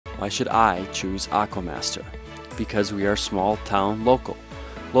Why should I choose AquaMaster? Because we are small town local,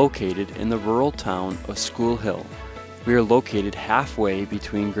 located in the rural town of School Hill. We are located halfway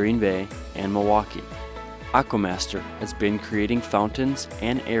between Green Bay and Milwaukee. AquaMaster has been creating fountains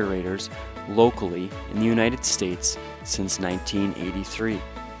and aerators locally in the United States since 1983.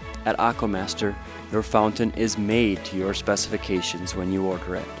 At AquaMaster, your fountain is made to your specifications when you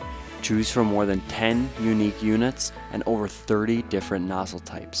order it. Choose from more than 10 unique units and over 30 different nozzle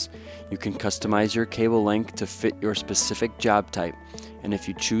types. You can customize your cable length to fit your specific job type, and if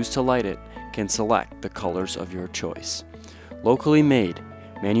you choose to light it, can select the colors of your choice. Locally made,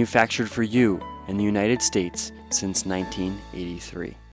 manufactured for you in the United States since 1983.